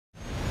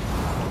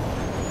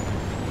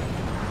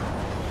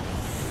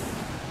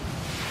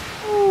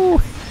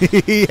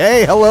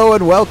Hey, hello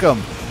and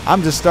welcome.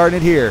 I'm just starting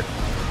it here.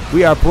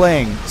 We are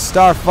playing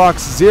Star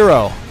Fox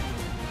Zero.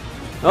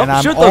 Oh, and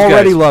I'm shoot those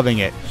already guys. loving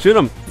it. Shoot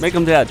them. Make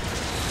them dead.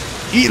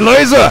 Eat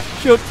laser!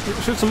 Shoot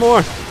some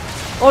more.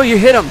 Oh, you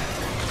hit them.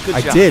 Good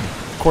I job. did.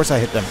 Of course I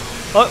hit them.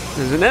 Oh,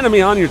 there's an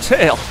enemy on your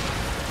tail.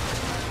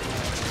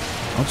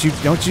 Don't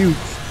you.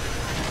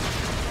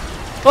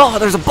 Oh,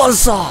 there's a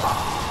buzzsaw.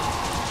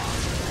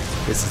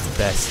 This is the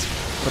best.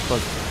 What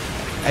buzz?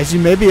 As you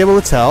may be able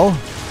to tell,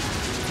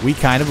 we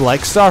kind of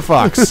like Star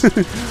Fox. Oh,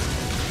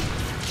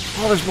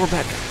 there's more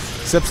bad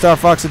guys. Except Star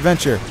Fox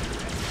Adventure.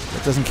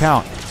 That doesn't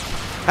count.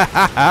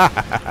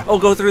 Oh,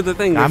 go through the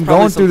thing. There's I'm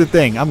probably going through the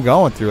thing. I'm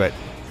going through it.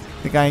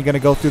 Think I ain't going to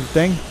go through the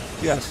thing?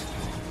 Yes.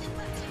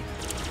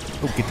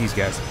 Oh, get these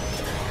guys.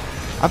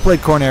 I played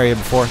Corneria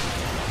before.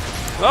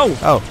 Oh.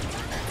 Oh.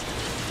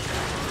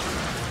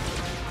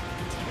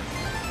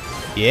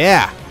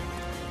 Yeah.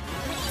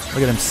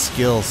 Look at them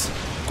skills.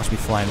 Watch me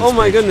flying this Oh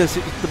my bridge. goodness!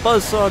 The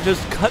buzzsaw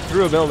just cut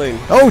through a building.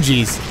 Oh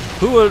jeez.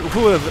 Who would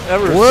have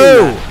ever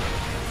Whoa. seen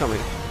that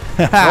coming?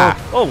 Whoa.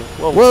 Oh,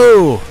 whoa.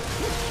 Whoa.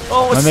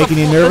 Oh, Am I it's making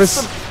you the,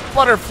 nervous? It's the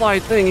butterfly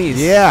thingies.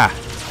 Yeah.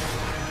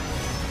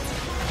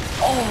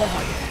 Oh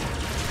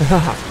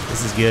yeah.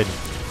 This is good.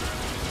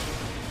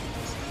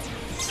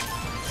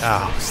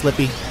 Oh,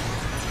 Slippy.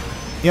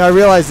 You know, I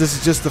realize this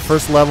is just the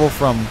first level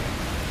from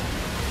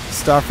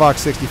Star Fox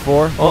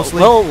 64,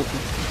 mostly. Oh, well,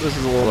 this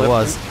is a little Well, it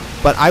was. different.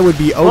 But I would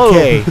be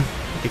okay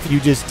if you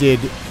just did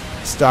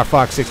Star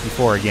Fox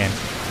 64 again.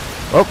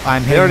 Oh,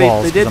 I'm hitting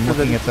walls because I'm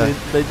looking at the...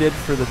 They did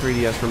for the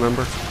 3DS,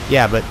 remember?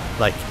 Yeah, but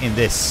like in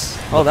this.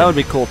 Oh, that would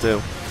be cool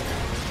too.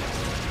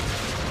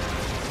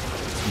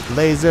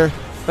 Laser.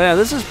 But yeah,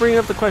 this is bringing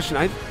up the question.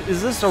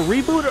 Is this a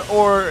reboot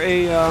or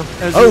a,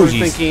 as Oh, you were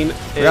geez. thinking...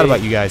 Forgot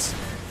about you guys.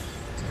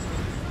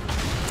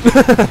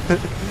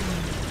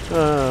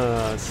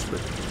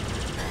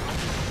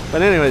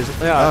 But anyways,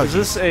 yeah, Oh, is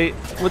this a...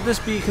 Would this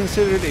be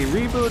considered a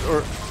reboot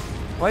or...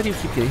 Why do you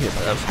keep getting hit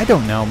by those? I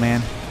don't know,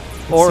 man.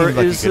 It Or seemed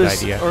like is a good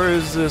this, idea. or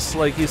is this,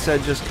 like you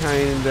said, just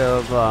kind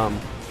of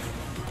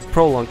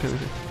prolong?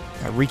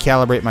 I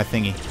recalibrate my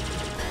thingy.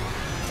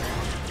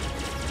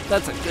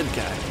 That's a good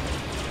guy.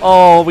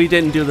 Oh, we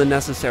didn't do the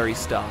necessary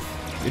stuff.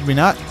 Did we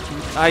not?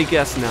 I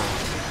guess not.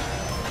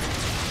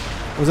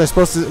 Was I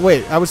supposed to...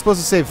 Wait, I was supposed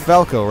to save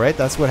Falco, right?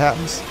 That's what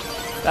happens?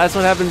 That's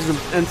what happens in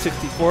the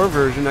N64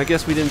 version. I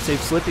guess we didn't save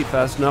Slippy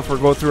fast enough or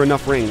go through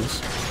enough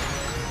rings.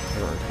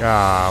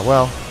 Ah,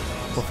 well,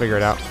 we'll figure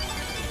it out.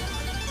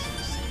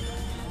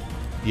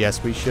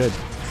 Yes, we should.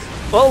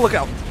 Oh, look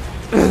out!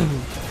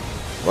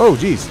 Oh,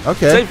 jeez.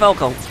 Okay. Save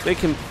Falco. Make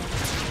him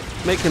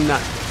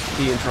not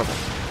be in trouble.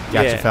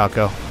 Gotcha, Yeah.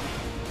 Falco.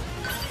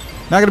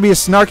 Not gonna be a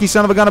snarky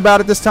son of a gun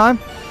about it this time?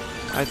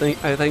 I think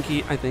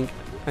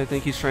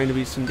he's trying to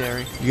be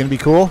tsundere. You gonna be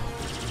cool?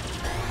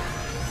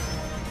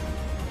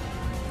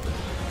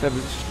 That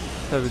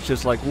was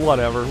just like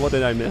whatever. What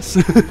did I miss?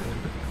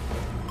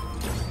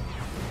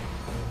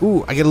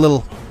 Ooh, I get a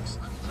little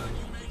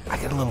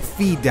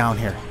feed down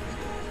here.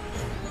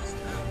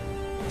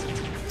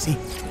 See?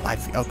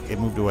 Live feed. Oh, it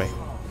moved away.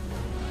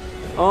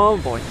 Oh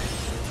boy.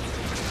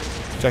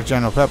 Check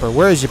General Pepper.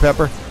 Where is your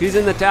Pepper? He's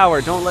in the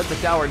tower. Don't let the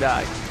tower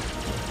die.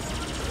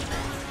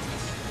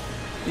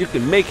 You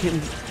can make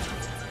him.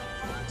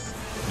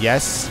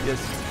 Yes. Yes.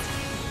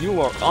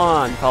 You are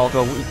on,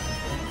 Falco.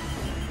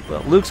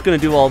 Well, Luke's going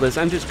to do all this.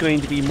 I'm just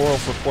going to be moral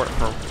support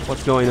for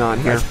what's going on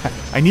here.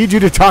 I need you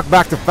to talk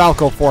back to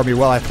Falco for me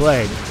while I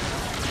play.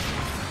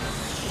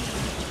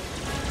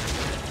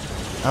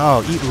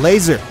 Oh, eat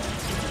laser.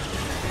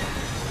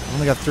 I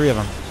only got 3 of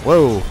them.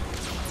 Whoa.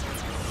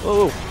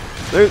 Whoa.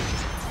 There.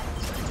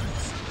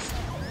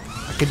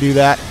 I could do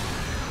that.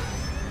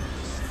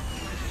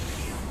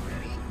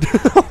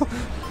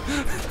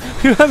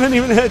 You haven't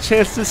even had a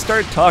chance to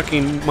start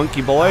talking,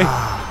 monkey boy.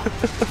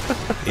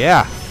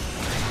 Yeah.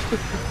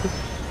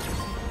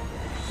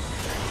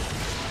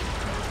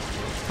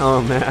 Oh,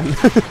 man.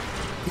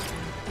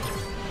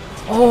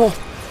 Oh,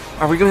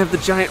 are we going to have the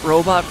giant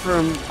robot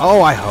from...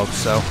 Oh, I hope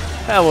so.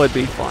 That would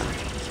be fun.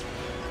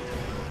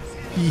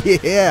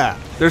 Yeah.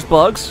 There's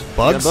bugs.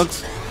 Bugs? Yeah,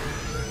 bugs.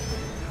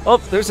 Oh,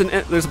 there's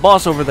a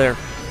boss over there.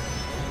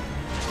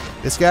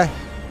 This guy?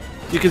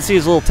 You can see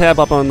his little tab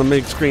up on the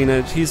big screen.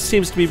 And he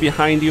seems to be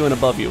behind you and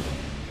above you.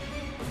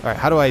 All right,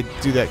 how do I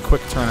do that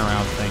quick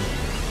turnaround thing?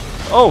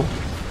 Oh,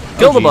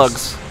 kill the geez.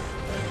 bugs.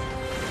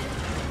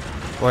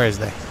 Where is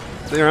they?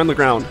 They're on the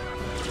ground.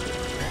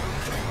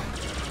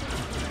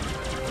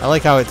 I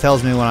like how it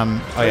tells me when I'm...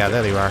 Oh, yeah,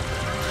 there they are.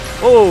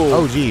 Oh.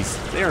 Oh, jeez.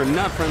 They are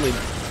not friendly.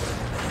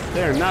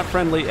 They are not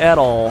friendly at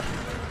all.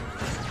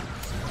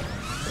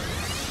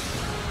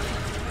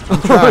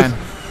 I'm trying.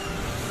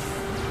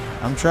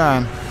 I'm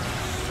trying.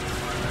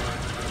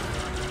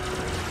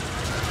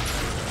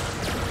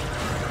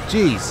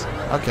 Jeez.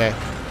 Okay.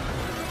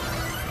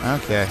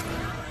 Okay.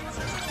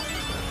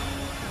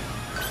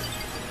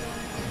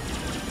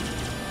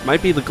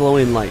 Might be the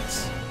glowing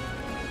lights.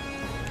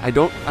 I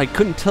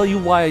couldn't tell you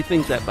why I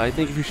think that, but I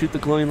think if you shoot the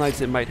glowing lights,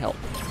 it might help.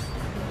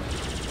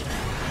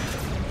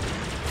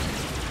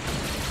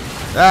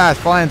 Ah, it's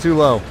flying too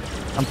low.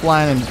 I'm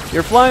flying in.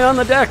 You're flying on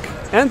the deck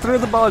and through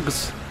the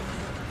bugs.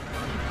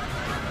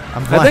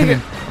 I'm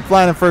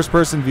flying in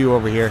first-person view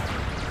over here.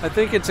 I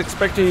think it's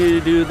expecting you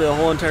to do the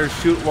whole entire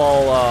shoot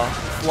while.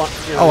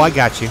 You know. Oh, I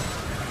got you.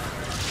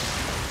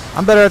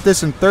 I'm better at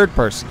this in third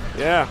person.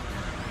 Yeah.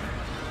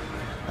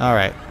 All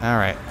right. All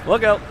right.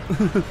 Look out.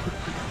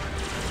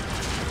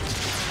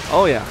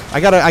 Oh yeah. I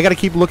gotta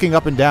keep looking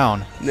up and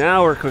down.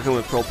 Now we're cooking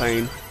with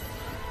propane.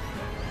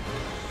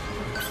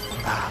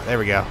 Ah, there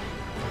we go.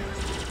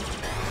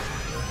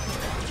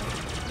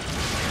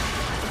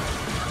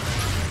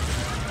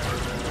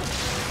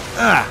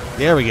 Ah,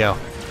 there we go.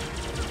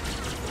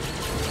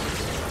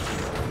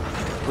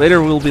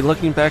 Later we'll be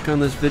looking back on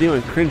this video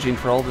and cringing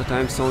for all the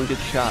times someone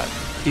gets shot,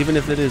 even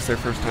if it is their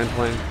first time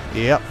playing.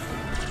 Yep.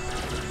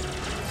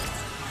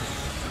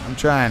 I'm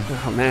trying.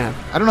 Oh man.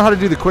 I don't know how to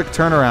do the quick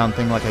turnaround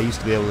thing like I used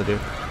to be able to do.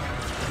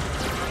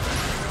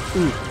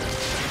 Ooh.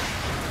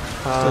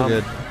 Still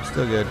good.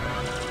 Still good.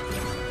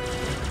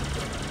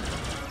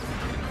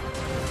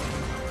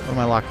 What am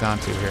I locked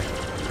onto here?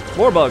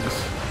 More bugs.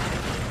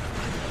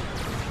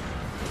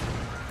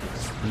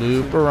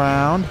 Loop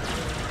around.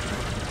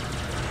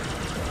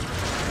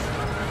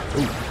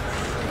 Ooh.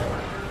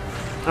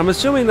 I'm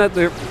assuming that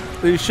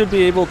they should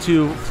be able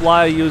to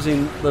fly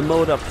using the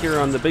mode up here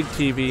on the big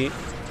TV.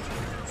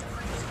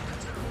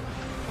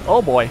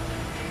 Oh boy.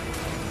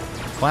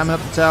 Climbing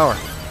up the tower.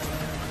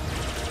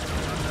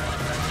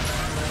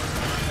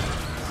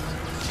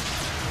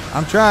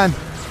 I'm trying.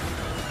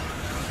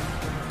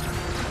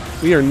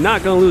 We are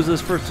not going to lose this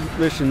first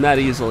mission that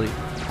easily.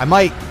 I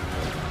might.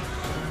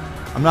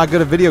 I'm not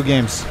good at video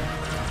games.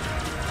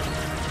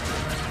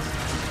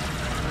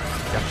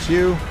 Got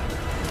you.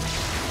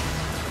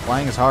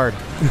 Flying is hard.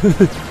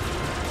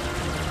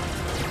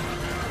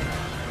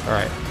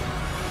 Alright.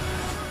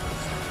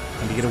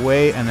 Need to get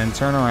away and then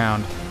turn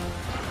around.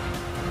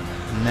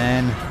 And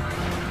then...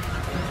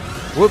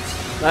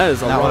 Whoops. That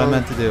is not what I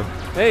meant to do.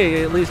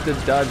 Hey, at least it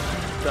dodged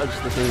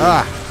the thing.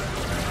 Ah.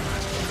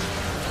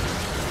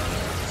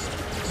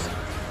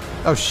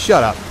 Oh,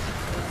 shut up.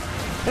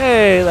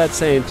 Hey, that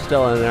saint's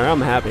still in there.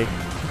 I'm happy.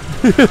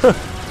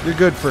 You're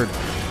good for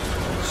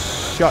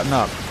shutting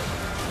up.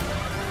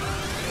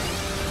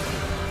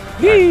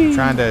 Right, I'm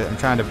trying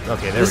to.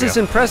 Okay, there we go. This is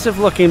impressive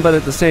looking, but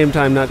at the same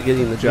time, not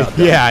getting the job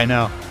done. Yeah, I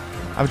know.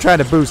 I'm trying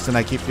to boost, and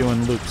I keep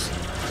doing loops.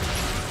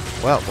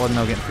 Well, wasn't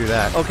no getting through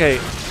that. Okay,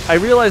 I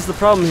realize the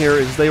problem here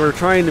is they were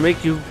trying to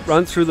make you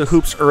run through the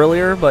hoops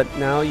earlier, but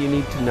now you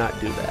need to not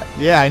do that.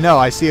 Yeah, I know.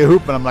 I see a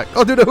hoop, and I'm like,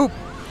 oh, do the hoop.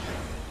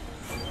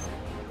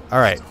 All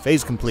right,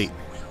 phase complete.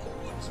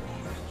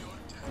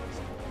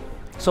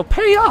 So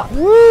pay up.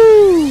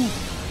 Woo!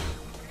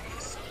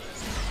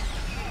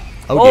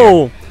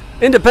 Oh,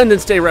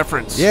 Independence Day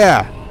reference.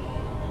 Yeah.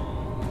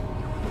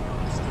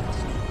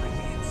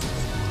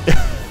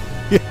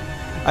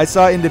 I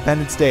saw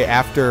Independence Day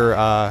after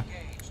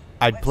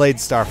I'd played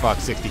Star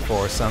Fox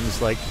 64, so I'm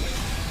just like,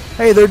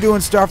 hey, they're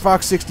doing Star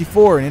Fox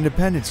 64 and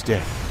Independence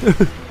Day.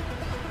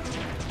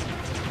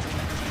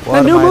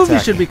 The new movie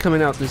should be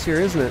coming out this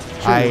year, isn't it?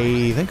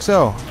 I think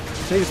so. I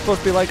think it's supposed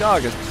to be like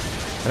August.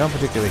 I don't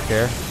particularly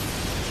care.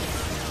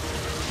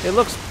 It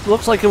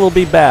looks like it will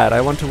be bad. I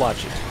want to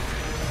watch it.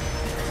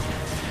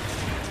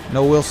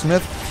 No Will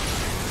Smith?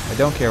 I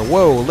don't care.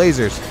 Whoa,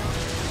 lasers.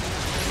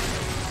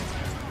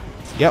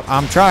 Yep,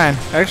 I'm trying.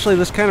 Actually,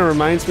 this kind of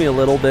reminds me a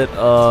little bit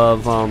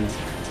of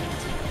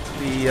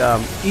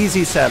the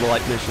Easy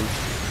Satellite mission.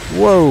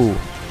 Whoa.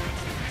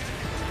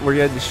 Where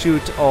you had to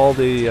shoot all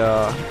the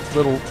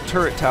little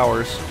turret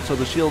towers so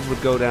the shields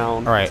would go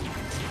down. All right.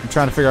 I'm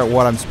trying to figure out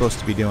what I'm supposed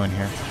to be doing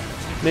here.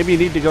 Maybe you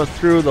need to go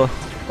through the...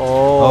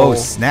 Oh,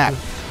 snap.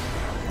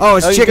 Oh,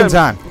 it's chicken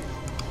time.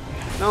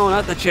 No,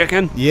 not the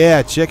chicken.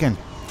 Yeah, chicken.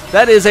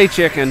 That is a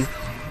chicken.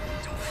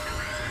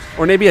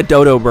 Or maybe a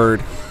dodo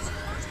bird.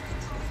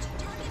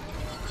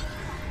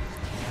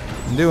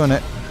 I'm doing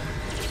it.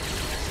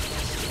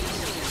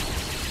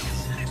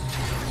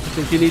 I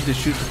think you need to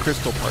shoot the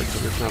crystal parts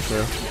of it, not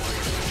the...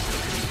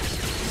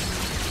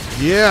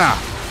 Yeah.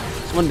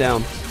 It's one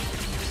down.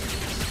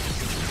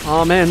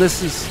 Oh man,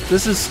 this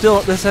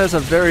has a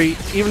very,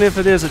 even if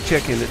it is a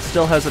chicken, it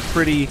still has a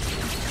pretty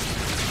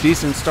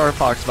decent Star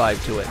Fox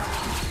vibe to it.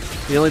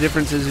 The only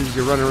difference is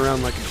you're running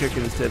around like a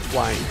chicken instead of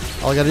flying.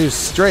 All I gotta do is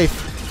strafe.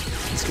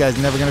 This guy's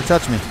never gonna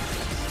touch me.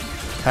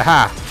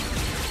 Haha.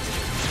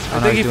 I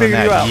think he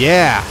figured you out.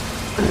 Yeah.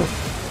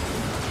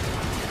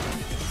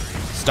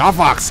 Star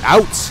Fox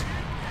out.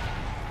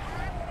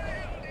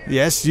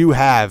 Yes, you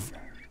have.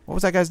 What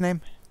was that guy's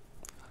name?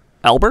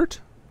 Albert?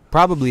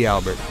 Probably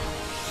Albert.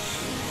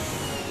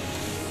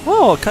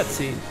 Oh, a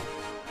cutscene.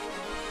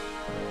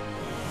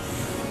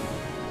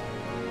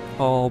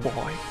 Oh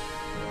boy.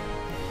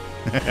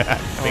 Big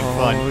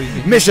fun.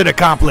 Yeah. Mission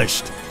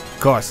accomplished. Of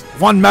course.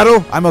 1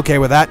 medal. I'm okay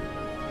with that.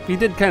 He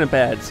did kind of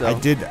bad, so. I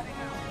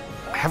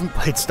haven't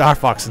played Star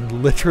Fox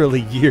in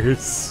literally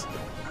years.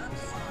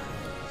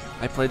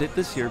 I played it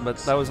this year, but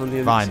that was on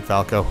the... Fine,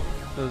 Falco.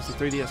 That was the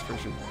 3DS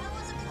version.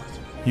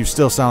 You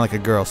still sound like a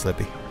girl,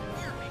 Slippy.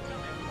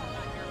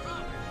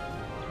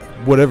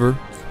 whatever.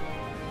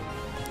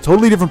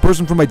 Totally different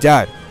person from my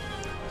dad.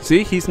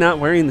 See, he's not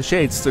wearing the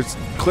shades. There's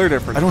clear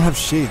difference. I don't have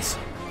shades.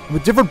 I'm a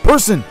different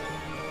person.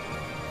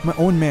 I'm my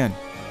own man.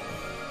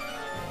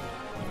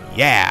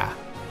 Yeah.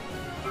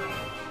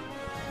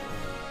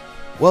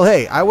 Well,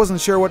 hey, I wasn't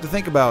sure what to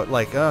think about,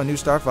 like, oh, new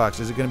Star Fox.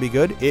 Is it going to be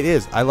good? It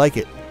is. I like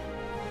it.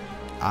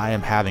 I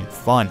am having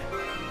fun.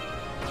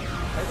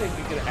 I think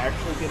we could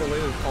actually get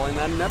away with calling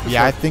that an episode.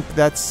 Yeah, I think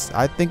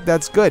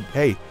that's good.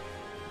 Hey,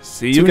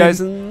 see you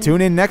guys in...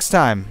 Tune in next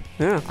time.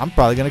 Yeah. I'm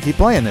probably going to keep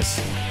playing this.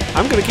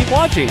 I'm going to keep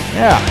watching.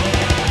 Yeah.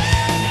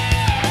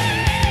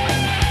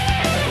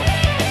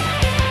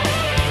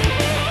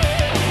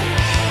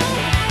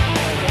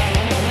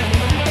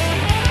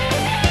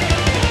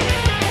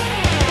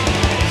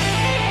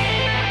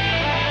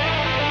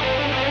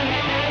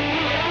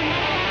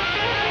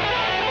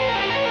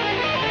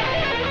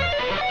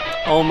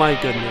 Oh my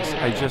goodness,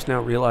 I just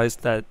now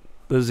realized that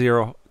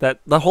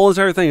the whole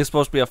entire thing is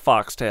supposed to be a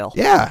foxtail.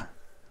 Yeah.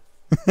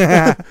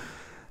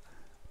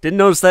 Didn't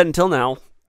notice that until now.